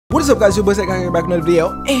What is up, guys? Your boy SaeKage here, back with another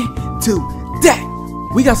video. And today,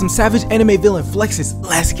 we got some savage anime villain flexes.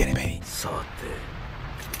 Let's get it, baby.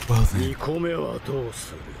 Well then,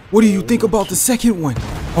 what do you think about the second one?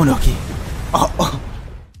 Oh no, kid.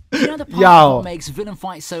 You know, the part that makes villain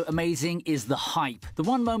fights so amazing is the hype. The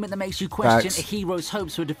one moment that makes you question a hero's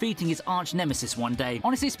hopes for defeating his arch nemesis one day.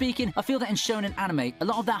 Honestly speaking, I feel that in shonen anime, a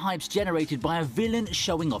lot of that hype's generated by a villain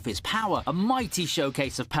showing off his power. A mighty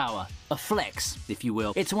showcase of power. A flex, if you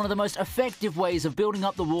will. It's one of the most effective ways of building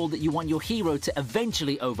up the wall that you want your hero to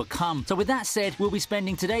eventually overcome. So with that said, we'll be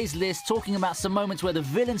spending today's list talking about some moments where the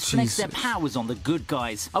villains flex their powers on the good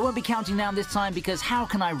guys. I won't be counting down this time because how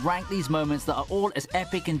can I rank these moments that are all as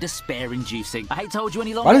epic and despair-inducing? I hate to hold you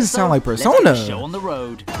any longer. Why does it sound like Persona? Let's get the show on the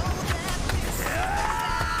road.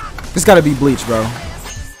 This gotta be Bleach, bro.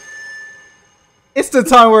 It's the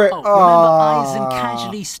time where remember Aizen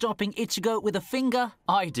casually stopping Ichigo with a finger?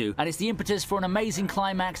 I do, and it's the impetus for an amazing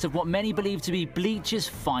climax of what many believe to be Bleach's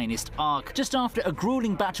finest arc. Just after a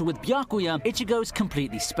grueling battle with Byakuya, Ichigo's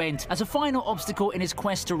completely spent. As a final obstacle in his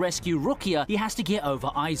quest to rescue Rukia, he has to get over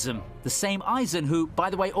Aizen. The same Aizen who, by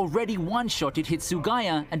the way, already one-shotted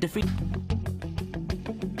Hitsugaya and defeated...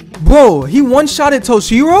 Bro, he one-shotted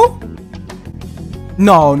Toshiro?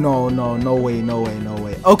 No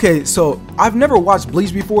way. Okay, so I've never watched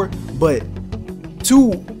Bleach before, but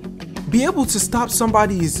to be able to stop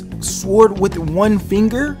somebody's sword with one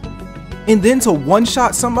finger and then to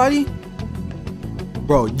one-shot somebody,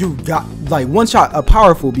 bro, you got, like, one-shot a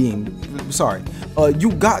powerful being, sorry,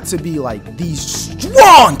 you got to be like the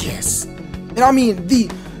strongest, and I mean the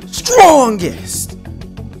strongest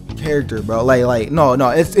character, bro. No,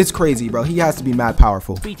 it's crazy, bro. He has to be mad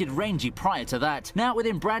powerful. Defeated Renji prior to that. Now with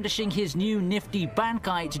him brandishing his new nifty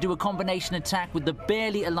Bankai to do a combination attack with the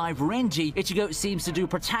barely alive Renji, Ichigo seems to do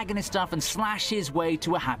protagonist stuff and slash his way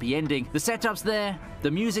to a happy ending. The setup's there,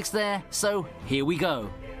 the music's there, so here we go.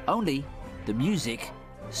 Only the music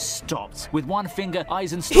stopped. With one finger,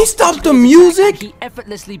 Aizen stopped the music? He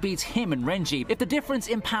effortlessly beats him and Renji. If the difference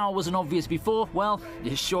in power wasn't obvious before, well,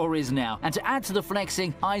 it sure is now. And to add to the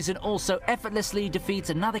flexing, Aizen also effortlessly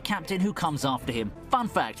defeats another captain who comes after him. Fun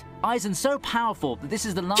fact, Aizen's so powerful that this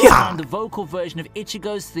is the last time the vocal version of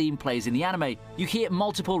Ichigo's theme plays in the anime. You hear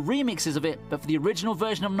multiple remixes of it, but for the original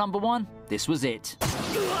version of number one, this was it.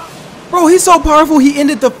 Bro, he's so powerful, he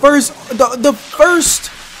ended the first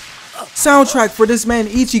soundtrack for this man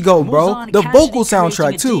Ichigo, bro. The vocal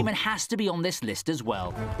soundtrack too. Demon has to be on this list as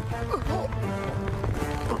well.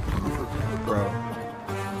 Bro.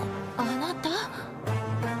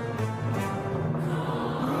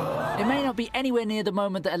 It may not be anywhere near the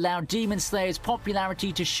moment that allowed Demon Slayer's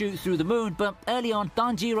popularity to shoot through the moon, but early on,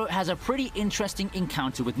 Tanjiro has a pretty interesting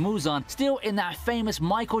encounter with Muzan, still in that famous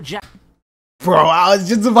Michael Jackson. Bro, I was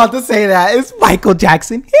just about to say that. It's Michael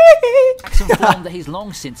Jackson. Form that he's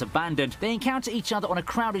long since abandoned. They encounter each other on a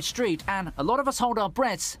crowded street, and a lot of us hold our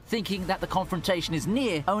breaths, thinking that the confrontation is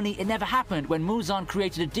near, only it never happened when Muzan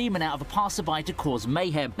created a demon out of a passerby to cause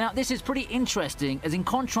mayhem. Now, this is pretty interesting, as in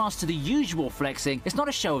contrast to the usual flexing, it's not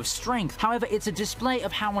a show of strength. However, it's a display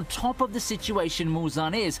of how on top of the situation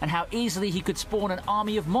Muzan is, and how easily he could spawn an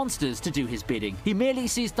army of monsters to do his bidding. He merely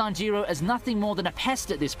sees Tanjiro as nothing more than a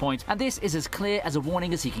pest at this point, and this is as clear as a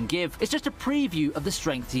warning as he can give. It's just a preview of the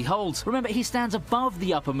strength he holds. Remember, he stands above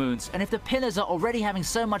the upper moons, and if the pillars are already having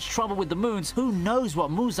so much trouble with the moons, who knows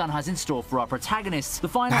what Muzan has in store for our protagonists. The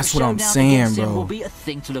final showdown against him will be a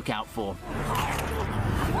thing to look out for.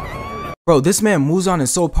 Bro, this man Muzan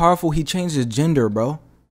is so powerful, he changed his gender, bro.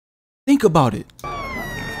 Think about it.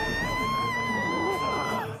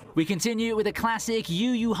 We continue with a classic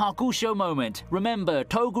Yu Yu Hakusho moment. Remember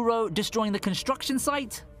Toguro destroying the construction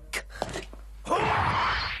site?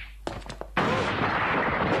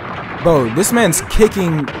 Bro, this man's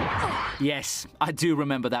kicking. Yes, I do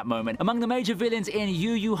remember that moment. Among the major villains in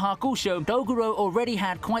Yu Yu Hakusho, Toguro already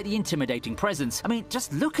had quite the intimidating presence. I mean,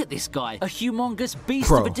 just look at this guy. A humongous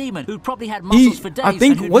beast of a demon who probably had muscles for days. I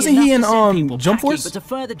think, wasn't he in Jump Force? But to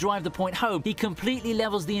further drive the point home, he completely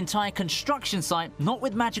levels the entire construction site, not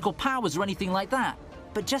with magical powers or anything like that,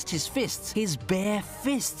 but just his fists, his bare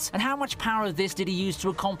fists. And how much power of this did he use to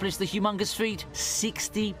accomplish the humongous feat?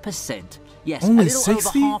 60%. Yes, only a little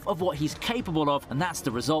 60? over half of what he's capable of, and that's the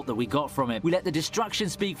result that we got from it. We let the destruction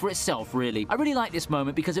speak for itself, really. I really like this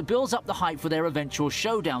moment because it builds up the hype for their eventual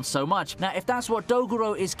showdown so much. Now, if that's what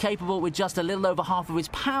Toguro is capable with just a little over half of his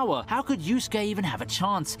power, how could Yusuke even have a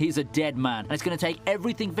chance? He's a dead man, and it's going to take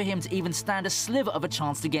everything for him to even stand a sliver of a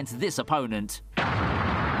chance against this opponent.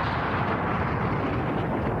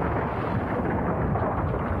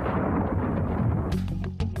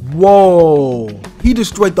 Whoa. He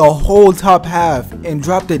destroyed the whole top half and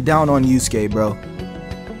dropped it down on Yusuke, bro.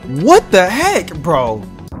 What the heck, bro?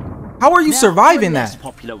 How are you surviving that?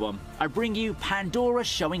 Popular one. I bring you Pandora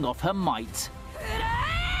showing off her might.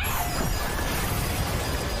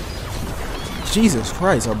 Jesus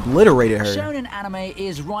Christ, obliterated her. Shonen anime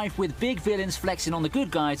is rife with big villains flexing on the good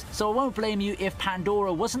guys, so I won't blame you if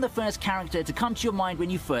Pandora wasn't the first character to come to your mind when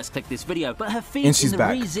you first clicked this video. But her feat in the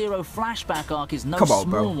ReZero flashback arc is no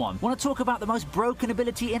small one. Want to talk about the most broken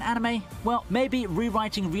ability in anime? Well, maybe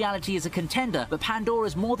rewriting reality is a contender, but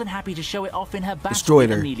Pandora's more than happy to show it off in her battle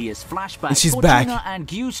with Amelia's flashback. And she's Fortuna back. And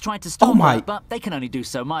Gyus tried to stop her, but they can only do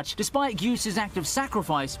so much. Despite Gyus' act of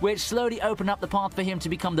sacrifice, which slowly opened up the path for him to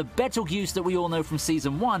become the better Gyus that we all know from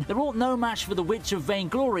season 1, they're all no match for the Witch of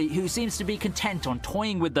Vainglory, who seems to be content on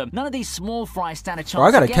toying with them. None of these small fries stand a chance.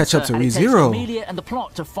 I gotta catch up to ReZero. Amelia and the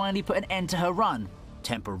plot to finally put an end to her run,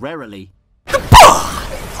 temporarily.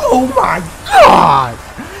 Oh my god!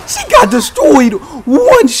 She got destroyed,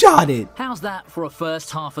 one-shotted! How's that for a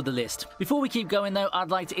first half of the list? Before we keep going though, I'd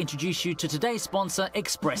like to introduce you to today's sponsor,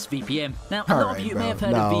 ExpressVPN. Now, a lot of you may have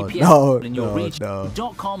heard of VPN in your region.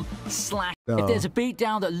 .com/. If there's a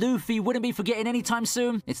beatdown that Luffy wouldn't be forgetting anytime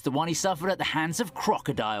soon, it's the one he suffered at the hands of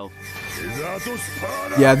Crocodile.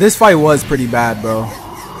 Yeah, this fight was pretty bad, bro.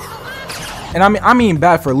 And I mean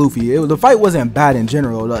bad for Luffy. The fight wasn't bad in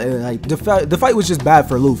general. Like the fight was just bad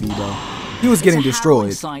for Luffy, bro. He was getting destroyed.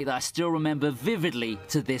 It's a sight that I still remember vividly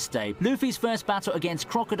to this day. Luffy's first battle against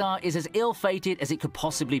Crocodile is as ill-fated as it could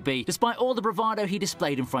possibly be, despite all the bravado he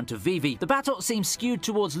displayed in front of Vivi. The battle seems skewed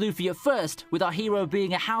towards Luffy at first, with our hero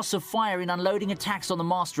being a house of fire in unloading attacks on the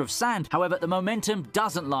Master of Sand. However, the momentum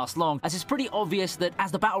doesn't last long, as it's pretty obvious that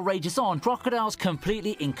as the battle rages on, Crocodile's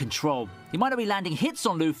completely in control. He might not be landing hits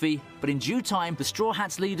on Luffy, but in due time, the Straw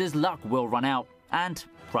Hats leader's luck will run out. And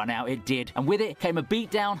run out it did, and with it came a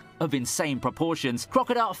beatdown of insane proportions.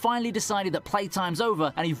 Crocodile finally decided that playtime's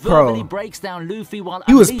over, and he verbally breaks down Luffy while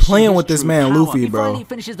he was playing with this man Luffy, bro. He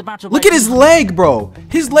finishes the battle. Look at his leg, bro.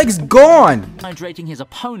 His leg's gone. Hydrating his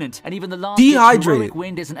opponent, and even the last heroic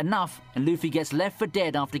wind isn't enough, and Luffy gets left for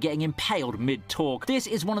dead after getting impaled mid-talk. This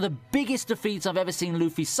is one of the biggest defeats I've ever seen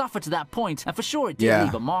Luffy suffer to that point, and for sure it did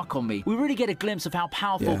leave a mark on me. We really get a glimpse of how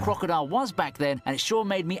powerful Crocodile was back then, and it sure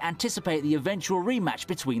made me anticipate the eventual rematch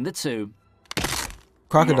between the two.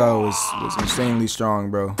 Crocodile was insanely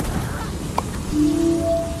strong, bro.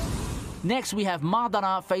 Next, we have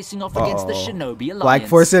Madara facing off against the Shinobi Alliance. Black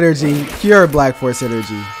Force energy, pure Black Force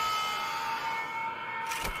energy.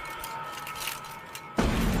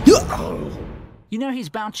 You know he's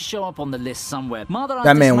bound to show up on the list somewhere.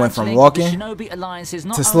 That man went from walking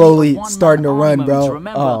to slowly starting to run,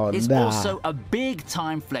 bro. It's also a big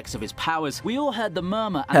time flex of his powers. We all heard the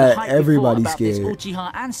murmur and the hype before about this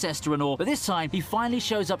Uchiha ancestor and all, but this time he finally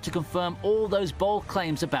shows up to confirm all those bold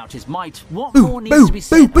claims about his might. What more needs to be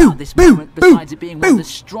said about this moment besides it being one of the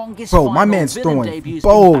strongest final villain debuts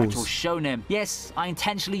in Battle Shonen? Yes, I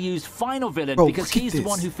intentionally used final villain because he's the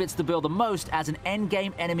one who fits the bill the most as an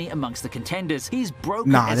endgame enemy amongst the contenders. He's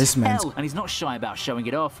broken as hell, and he's not shy about showing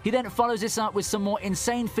it off. He then follows this up with some more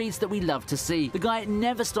insane feats that we love to see. The guy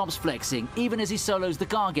never stops flexing, even as he solos the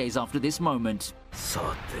Kages after this moment.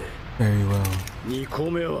 Very well.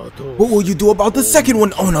 What will you do about the second one,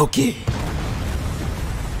 Onoki?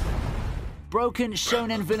 Broken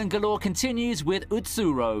shonen villain galore continues with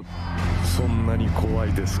Utsuro.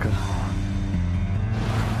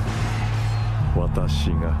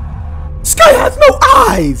 Sky has no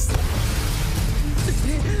eyes!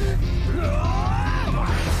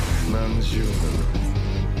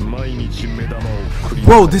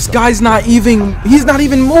 Bro, this guy's he's not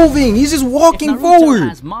even moving. He's just walking forward.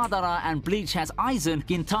 Has Madara and Bleach has Aizen,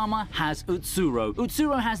 Gintama has Utsuro.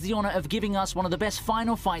 Utsuro has the honor of giving us one of the best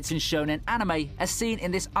final fights in shonen anime, as seen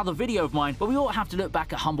in this other video of mine, but we all have to look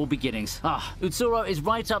back at humble beginnings. Utsuro is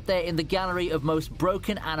right up there in the gallery of most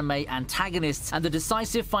broken anime antagonists, and the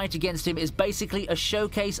decisive fight against him is basically a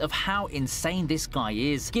showcase of how insane this guy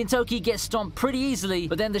is. Gintoki gets stomped pretty easily,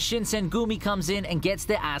 but then the Shinsengumi comes in and gets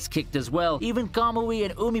their ass kicked as well. Even Kamui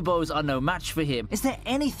and Umibos are no match for him. Is there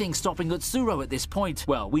anything stopping Utsuro at this point?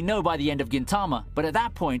 Well, we know by the end of Gintama, but at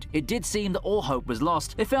that point, it did seem that all hope was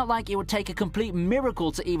lost. It felt like it would take a complete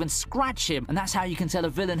miracle to even scratch him, and that's how you can tell a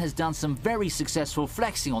villain has done some very successful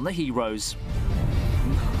flexing on the heroes.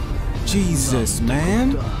 Jesus,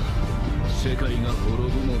 man.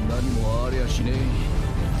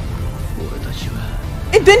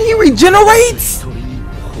 And then he regenerates?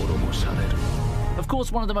 Of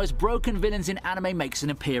course, one of the most broken villains in anime makes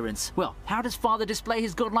an appearance. Well, how does Father display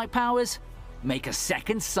his godlike powers? make a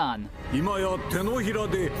second son. 今や手のひら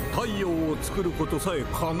で太陽を作ることさえ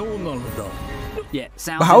可能なのだ。 Yeah,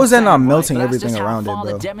 sounds But how is that insane, not right? melting But that's everything just how around it,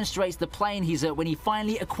 Father bro? demonstrates the plane he's at when he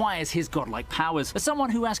finally acquires his godlike powers. As someone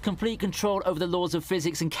who has complete control over the laws of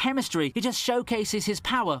physics and chemistry, he just showcases his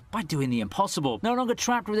power by doing the impossible. No longer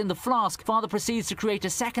trapped within the flask, Father proceeds to create a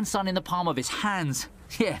second son in the palm of his hands.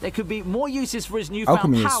 Yeah, there could be more uses for his newfound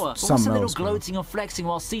Alchemy is power, but what's a something little else, bro. gloating or flexing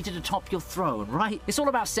while seated atop your throne, right? It's all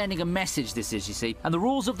about sending a message, this is, you see. And the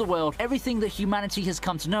rules of the world, everything that humanity has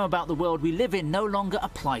come to know about the world we live in, no longer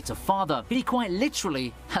apply to Father. He quite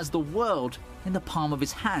literally has the world in the palm of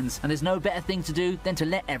his hands, and there's no better thing to do than to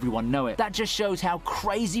let everyone know it. That just shows how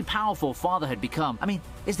crazy powerful Father had become. I mean,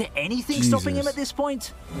 is there anything stopping him at this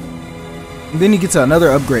point? And then he gets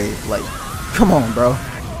another upgrade. Like, come on, bro.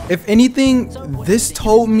 If anything, this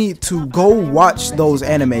told me to go watch those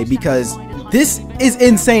anime because this is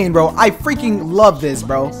insane, bro. I freaking love this,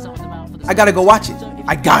 bro. I gotta go watch it.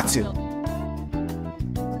 I got to.